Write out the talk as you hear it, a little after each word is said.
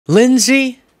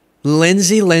Lindsey,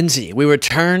 we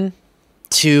return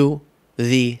to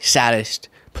the saddest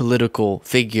political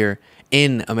figure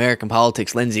in American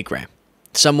politics, Lindsey Graham.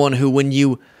 Someone who, when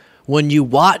you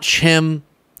watch him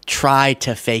try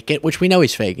to fake it, which we know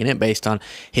he's faking it based on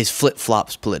his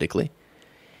flip-flops politically,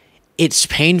 it's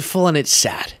painful and it's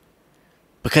sad.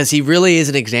 Because he really is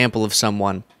an example of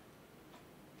someone,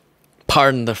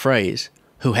 pardon the phrase,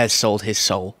 who has sold his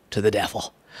soul to the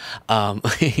devil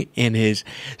in his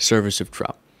service of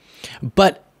Trump.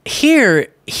 But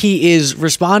here he is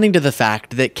responding to the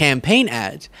fact that campaign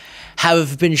ads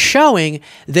have been showing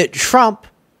that Trump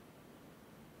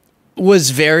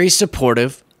was very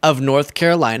supportive of North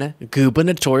Carolina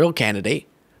gubernatorial candidate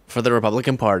for the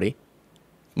Republican Party,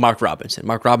 Mark Robinson.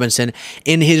 Mark Robinson,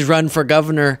 in his run for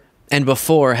governor and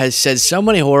before, has said so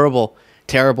many horrible,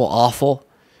 terrible, awful,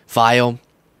 vile,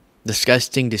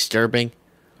 disgusting, disturbing,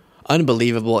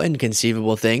 unbelievable,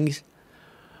 inconceivable things.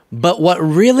 But what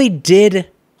really did,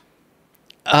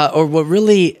 or what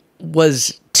really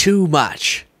was too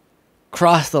much,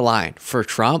 crossed the line for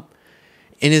Trump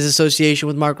in his association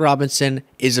with Mark Robinson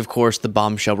is, of course, the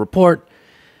bombshell report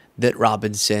that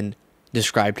Robinson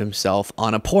described himself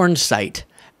on a porn site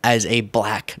as a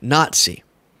black Nazi,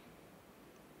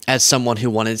 as someone who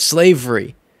wanted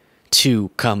slavery to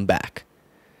come back,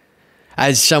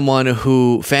 as someone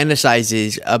who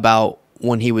fantasizes about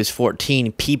when he was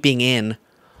 14 peeping in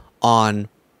on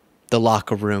the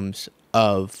locker rooms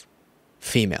of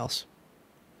females.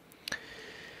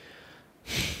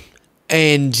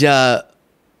 And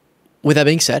with that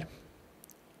being said,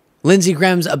 Lindsey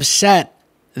Graham's upset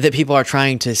that people are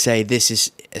trying to say this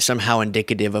is somehow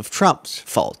indicative of Trump's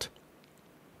fault.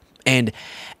 And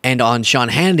on Sean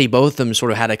Hannity, both of them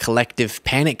sort of had a collective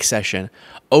panic session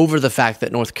over the fact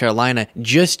that North Carolina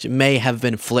just may have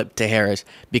been flipped to Harris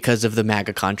because of the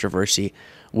MAGA controversy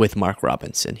with Mark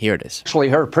Robinson. Here it is. Actually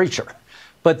heard preacher.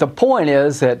 But the point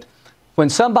is that when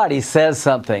somebody says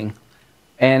something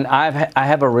and I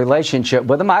have a relationship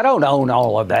with them, I don't own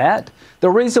all of that. The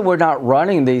reason we're not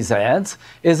running these ads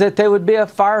is that there would be a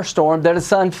firestorm that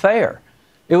is unfair.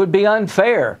 It would be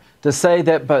unfair to say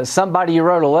that somebody you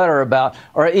wrote a letter about,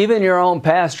 or even your own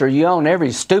pastor, you own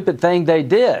every stupid thing they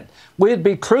did. We'd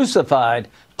be crucified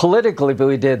politically if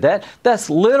we did that. That's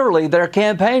literally their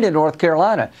campaign in North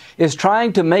Carolina, is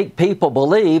trying to make people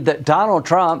believe that Donald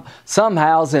Trump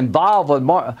somehow is involved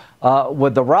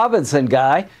with the Robinson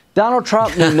guy. Donald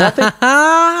Trump knew nothing.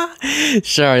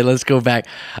 Sorry, let's go back.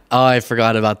 Oh, I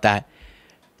forgot about that.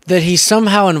 That he's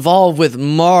somehow involved with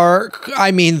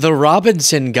the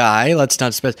Robinson guy. Let's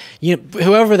not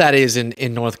whoever that is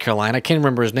in North Carolina. I can't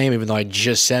remember his name, even though I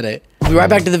just said it. We'll be right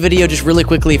back to the video just really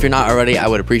quickly. If you're not already, I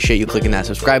would appreciate you clicking that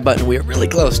subscribe button. We are really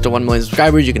close to 1 million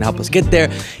subscribers. You can help us get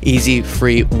there. Easy,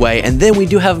 free way. And then we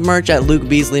do have merch at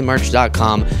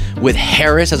lukebeasleymerch.com with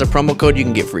Harris as a promo code. You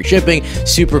can get free shipping.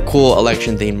 Super cool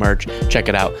election-themed merch. Check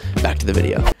it out. Back to the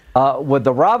video. With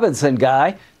the Robinson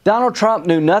guy, Donald Trump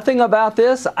knew nothing about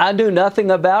this. I knew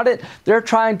nothing about it. They're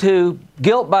trying to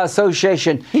guilt by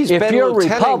association. If you're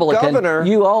Republican,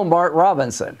 you own Mark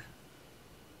Robinson.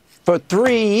 For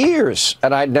 3 years,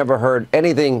 and I'd never heard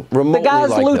anything remotely like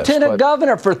this. The guy's lieutenant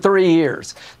governor for 3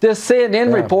 years. This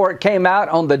CNN report came out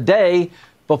on the day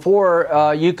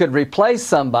before you could replace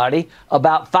somebody,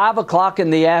 about 5 o'clock in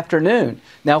the afternoon.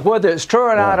 Now, whether it's true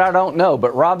or not, I don't know,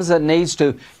 but Robinson needs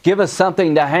to give us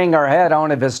something to hang our hat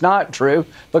on if it's not true,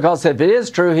 because if it is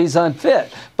true, he's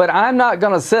unfit. But I'm not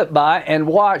going to sit by and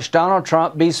watch Donald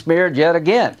Trump be smeared yet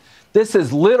again. This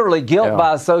is literally guilt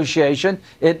by association.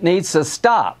 It needs to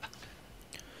stop.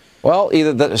 Well,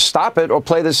 either stop it or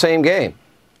play the same game.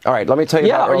 All right, let me tell you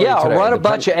about earlier today. Run a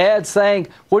bunch of ads saying,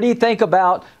 what do you think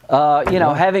about,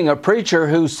 having a preacher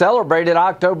who celebrated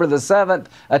October the 7th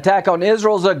attack on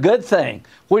Israel is a good thing?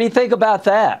 What do you think about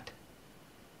that?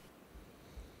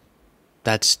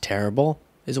 That's terrible,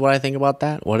 is what I think about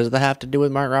that. What does that have to do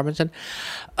with Mark Robinson?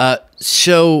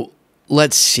 So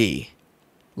let's see.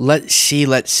 Let's see.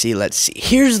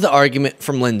 Here's the argument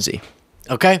from Lindsey,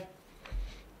 okay?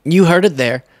 You heard it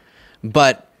there,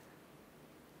 but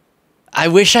I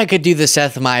wish I could do the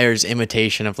Seth Meyers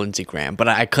imitation of Lindsey Graham, but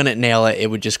I couldn't nail it. It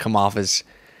would just come off as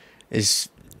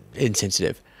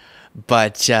insensitive.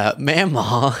 But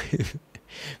Mamaw,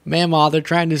 they're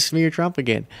trying to smear Trump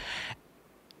again.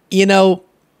 You know,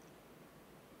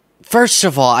 first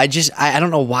of all, I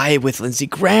don't know why with Lindsey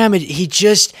Graham, he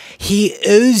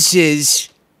oozes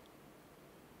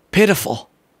pitiful.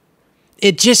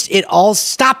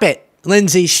 Stop it.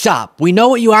 Lindsey, stop. We know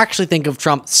what you actually think of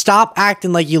Trump. Stop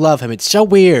acting like you love him. It's so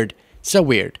weird. So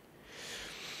weird.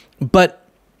 But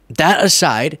that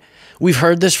aside, we've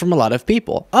heard this from a lot of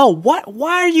people. Oh,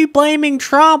 why are you blaming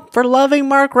Trump for loving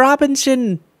Mark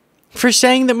Robinson? For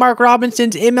saying that Mark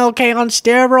Robinson's MLK on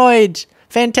steroids?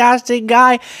 Fantastic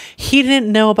guy. He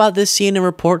didn't know about this CNN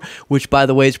report, which, by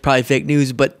the way, is probably fake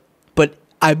news, but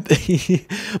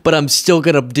I'm still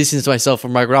gonna distance myself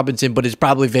from Mark Robinson. But it's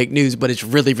probably fake news, but it's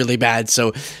really, really bad.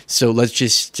 So let's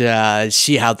just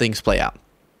see how things play out.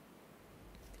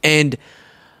 And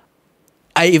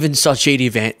I even saw Shady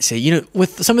Vance say,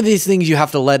 with some of these things, you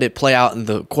have to let it play out in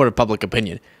the court of public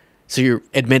opinion. So you're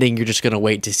admitting you're just going to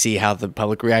wait to see how the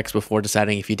public reacts before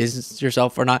deciding if you distance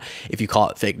yourself or not, if you call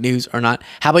it fake news or not.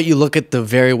 How about you look at the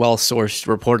very well-sourced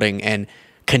reporting and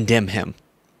condemn him?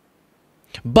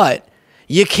 But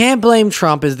you can't blame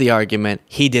Trump as the argument.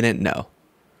 He didn't know.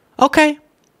 Okay.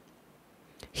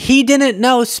 He didn't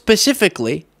know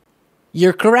specifically.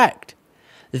 You're correct.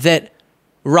 That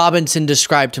Robinson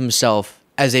described himself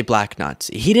as a black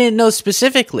Nazi. He didn't know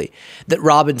specifically that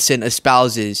Robinson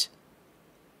espouses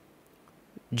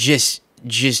just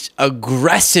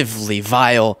aggressively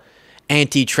vile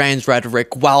anti-trans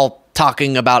rhetoric while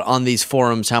talking about on these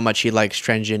forums how much he likes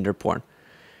transgender porn.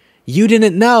 You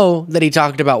didn't know that he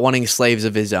talked about wanting slaves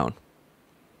of his own.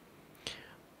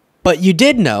 But you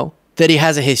did know that he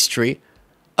has a history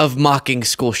of mocking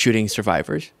school shooting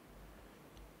survivors,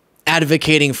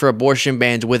 advocating for abortion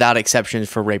bans without exceptions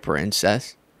for rape or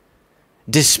incest,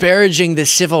 disparaging the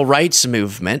civil rights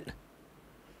movement,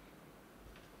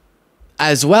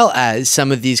 as well as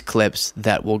some of these clips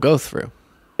that we'll go through.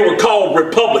 They were called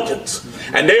Republicans,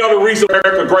 and they are the reason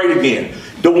America great again.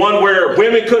 The one where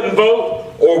women couldn't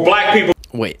vote or black people.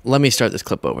 Wait, let me start this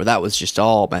clip over. That was just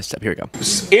all messed up. Here we go.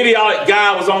 Idiotic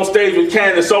guy was on stage with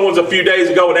Candace Owens a few days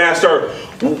ago and asked her,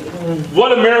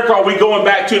 what America are we going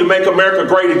back to make America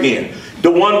great again?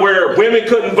 The one where women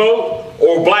couldn't vote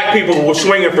or black people were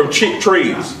swinging from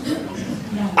trees?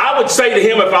 I would say to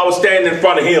him, if I was standing in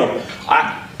front of him,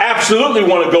 I absolutely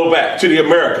want to go back to the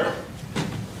America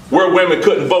where women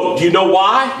couldn't vote. Do you know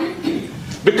why?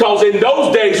 Because in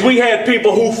those days, we had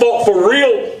people who fought for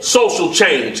real social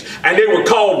change, and they were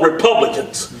called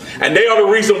Republicans. And they are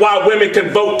the reason why women can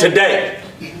vote today.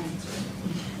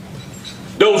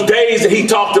 Those days that he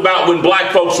talked about when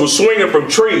black folks were swinging from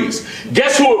trees,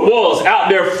 guess who it was out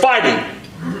there fighting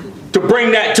to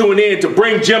bring that to an end, to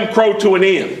bring Jim Crow to an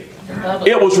end?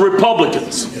 It was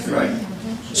Republicans.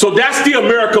 So that's the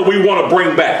America we want to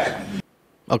bring back.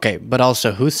 Okay, but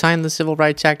also, who signed the Civil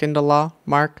Rights Act into law,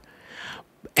 Mark?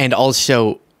 And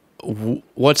also,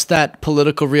 what's that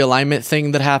political realignment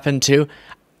thing that happened too?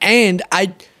 And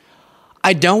I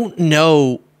don't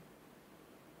know.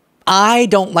 I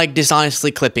don't like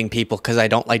dishonestly clipping people because I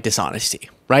don't like dishonesty,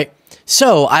 right?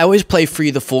 So I always play for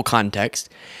you the full context.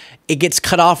 It gets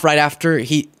cut off right after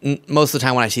most of the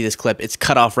time when I see this clip, it's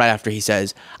cut off right after he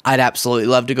says, I'd absolutely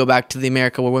love to go back to the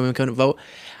America where women couldn't vote.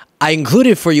 I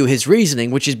included for you his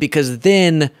reasoning, which is because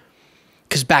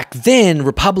back then,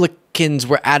 Republicans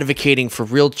were advocating for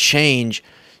real change,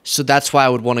 so that's why I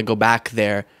would want to go back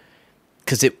there,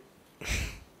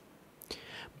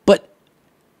 but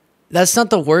that's not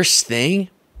the worst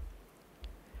thing,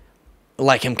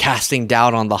 like him casting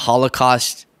doubt on the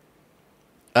Holocaust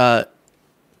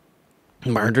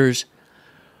murders,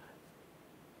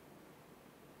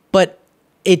 but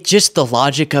the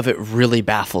logic of it really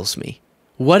baffles me.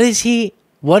 What is he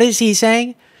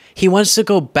saying? He wants to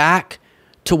go back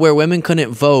to where women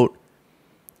couldn't vote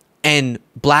and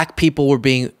black people were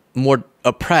being more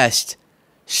oppressed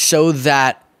so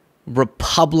that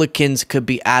Republicans could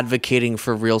be advocating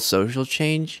for real social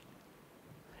change.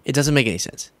 It doesn't make any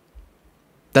sense.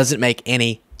 Doesn't make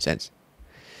any sense.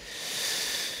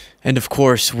 And of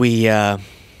course, we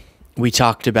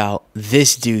talked about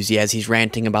this doozy as he's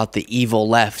ranting about the evil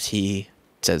left. He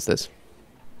says this.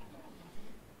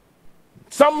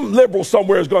 Some liberal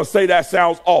somewhere is going to say that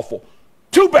sounds awful.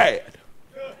 Too bad.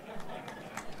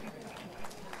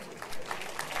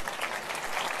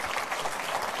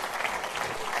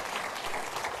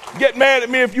 Get mad at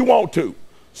me if you want to.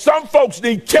 Some folks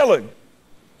need killing.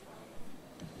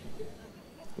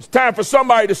 It's time for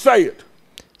somebody to say it.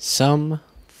 Some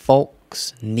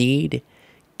folks need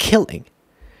killing.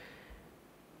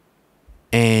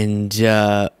 And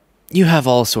you have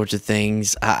all sorts of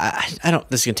things. I don't.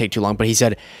 This is gonna take too long. But he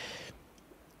said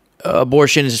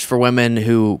abortion is for women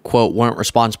who, quote, weren't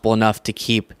responsible enough to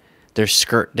keep their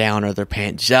skirt down or their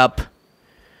pants up.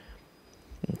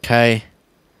 Okay,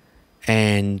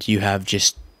 and you have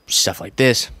just stuff like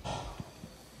this.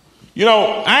 You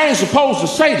know, I ain't supposed to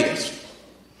say this,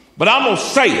 but I'm gonna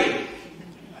say it.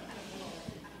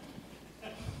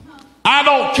 I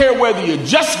don't care whether you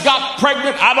just got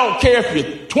pregnant. I don't care if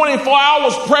you're 24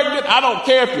 hours pregnant, I don't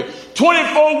care. If you're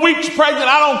 24 weeks pregnant,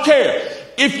 I don't care.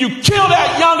 If you kill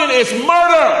that youngin', it's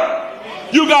murder.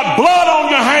 You got blood on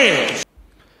your hands.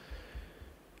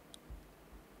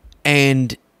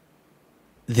 And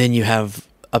then you have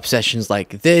obsessions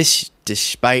like this,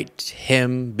 despite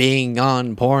him being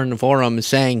on porn forums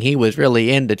saying he was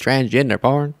really into transgender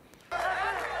porn.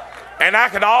 And I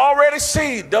can already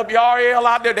see WRL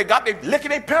out there. They got they licking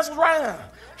their pencils right now,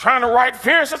 trying to write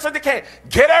fierce as they can.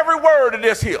 Get every word of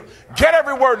this here. Get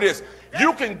every word of this.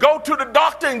 You can go to the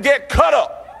doctor and get cut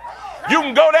up. You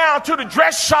can go down to the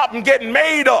dress shop and get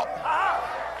made up.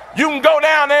 You can go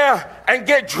down there and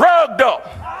get drugged up.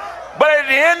 But at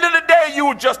the end of the day, you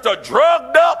were just a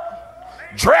drugged up,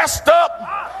 dressed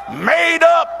up, made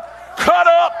up, cut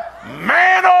up,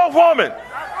 man or woman.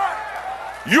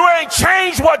 You ain't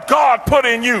changed what God put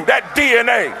in you, that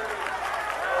DNA.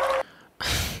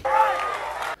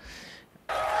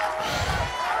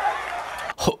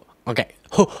 Okay,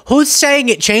 who's saying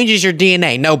it changes your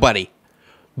DNA? Nobody.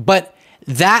 But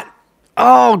that,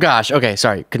 oh gosh, okay,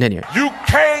 sorry, continue. You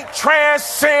can't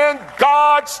transcend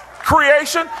God's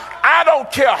creation. I don't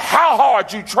care how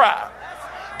hard you try.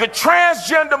 The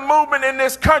transgender movement in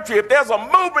this country, if there's a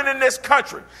movement in this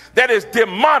country that is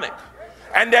demonic,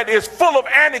 and that is full of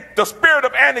the spirit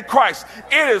of Antichrist,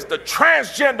 it is the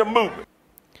transgender movement.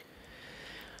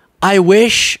 I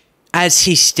wish, as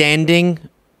he's standing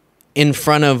in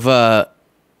front of a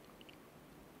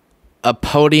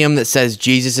podium that says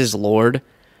Jesus is Lord,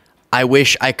 I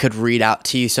wish I could read out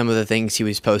to you some of the things he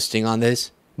was posting on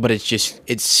this, but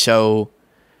it's so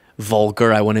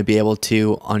vulgar I wouldn't be able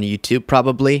to on YouTube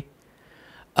probably.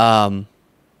 I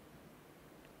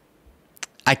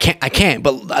can't,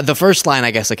 but the first line,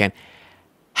 I guess I can.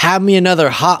 Have me another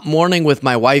hot morning with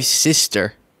my wife's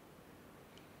sister.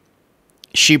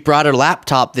 She brought her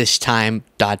laptop this time, ...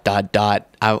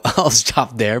 I'll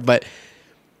stop there, but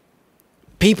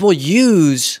people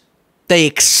they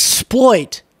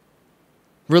exploit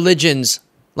religions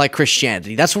like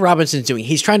Christianity. That's what Robinson's doing.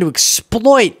 He's trying to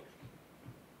exploit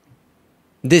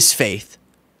this faith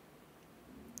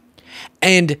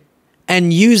and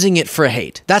using it for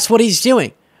hate. That's what he's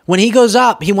doing. When he goes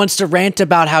up, he wants to rant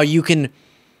about how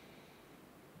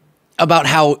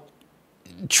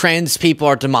trans people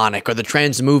are demonic or the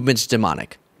trans movement's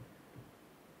demonic.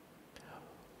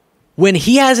 When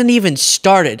he hasn't even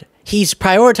started, he's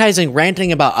prioritizing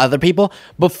ranting about other people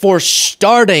before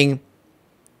starting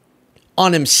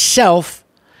on himself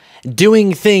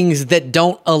doing things that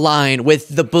don't align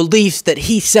with the beliefs that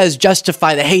he says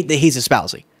justify the hate that he's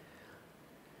espousing.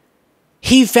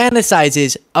 He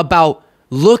fantasizes about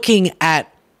looking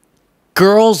at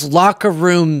girls' locker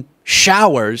room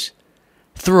showers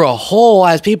through a hole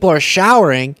as people are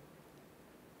showering.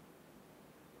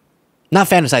 Not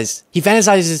fantasize. He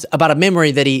fantasizes about a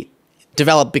memory that he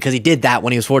developed because he did that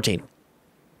when he was 14.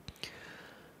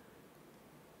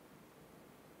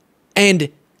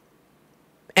 And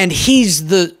he's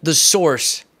the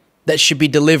source that should be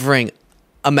delivering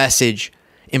a message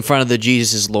in front of the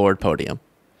Jesus is Lord podium.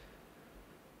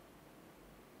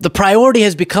 The priority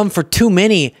has become for too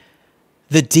many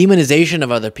the demonization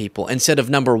of other people instead of,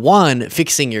 number one,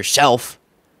 fixing yourself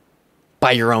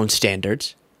by your own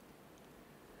standards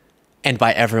and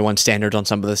by everyone's standards on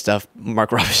some of the stuff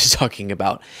Mark Roberts is talking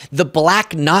about. The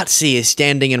black Nazi is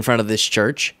standing in front of this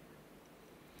church.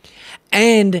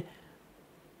 And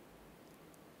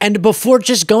before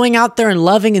just going out there and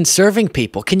loving and serving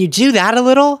people, can you do that a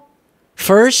little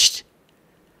first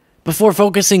before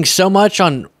focusing so much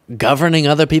on governing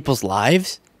other people's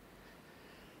lives?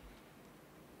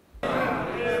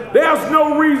 There's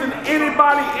no reason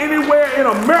anybody anywhere in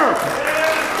America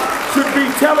should be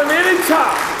telling any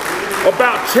child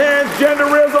about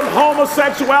transgenderism,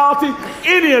 homosexuality,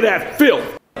 any of that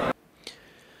filth.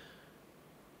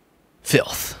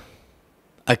 Filth.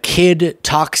 A kid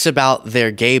talks about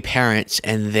their gay parents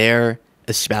and they're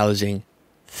espousing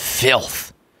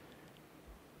filth.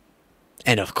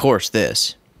 And of course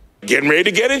this. Getting ready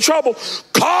to get in trouble.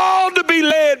 Called to be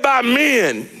led by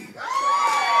men.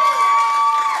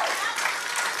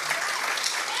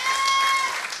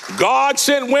 God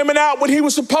sent women out when he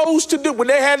was supposed to do, when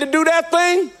they had to do that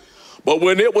thing. But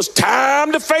when it was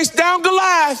time to face down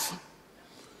Goliath,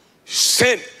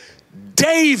 sent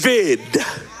David,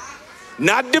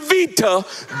 not Devita,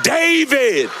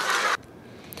 David.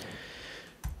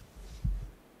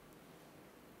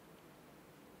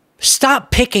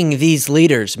 Stop picking these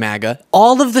leaders, MAGA.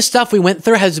 All of the stuff we went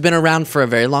through has been around for a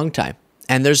very long time.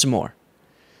 And there's more.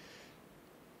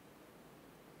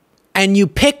 And you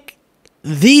pick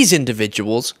these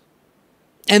individuals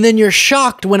And then you're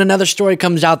shocked when another story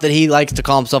comes out that he likes to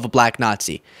call himself a black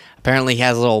Nazi. Apparently he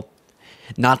has little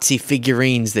Nazi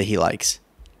figurines that he likes.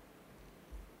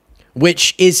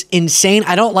 Which is insane.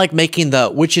 I don't like making the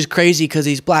which is crazy because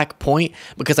he's black point,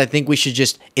 because I think we should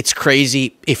just, it's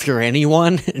crazy if you're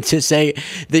anyone to say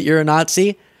that you're a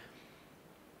Nazi.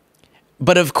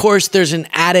 But of course there's an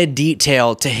added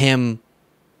detail to him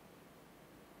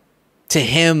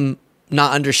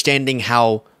not understanding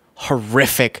how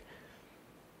horrific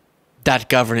that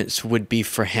governance would be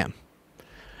for him.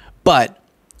 But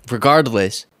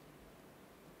regardless,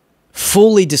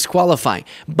 fully disqualifying.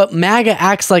 But MAGA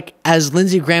acts like, as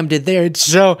Lindsey Graham did there, it's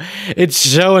so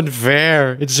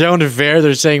unfair. It's so unfair.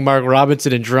 They're saying Mark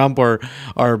Robinson and Trump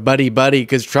are buddy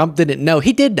because Trump didn't know.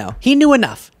 He did know. He knew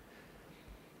enough.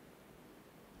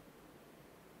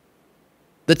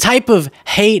 The type of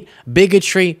hate,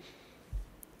 bigotry,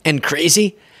 and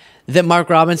crazy that Mark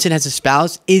Robinson has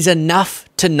espoused is enough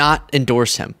to not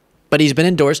endorse him. But he's been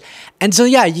endorsed. And so,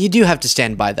 yeah, you do have to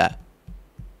stand by that.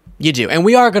 You do. And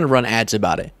we are going to run ads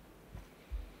about it.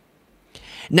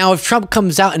 Now, if Trump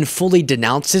comes out and fully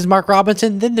denounces Mark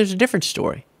Robinson, then there's a different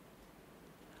story.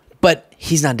 But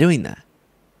he's not doing that.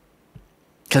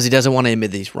 Because he doesn't want to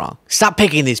admit that he's wrong. Stop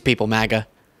picking these people, MAGA.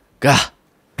 Gah.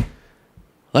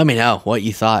 Let me know what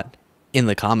you thought in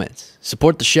the comments.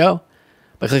 Support the show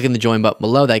by clicking the join button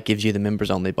below. That gives you the members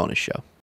only bonus show.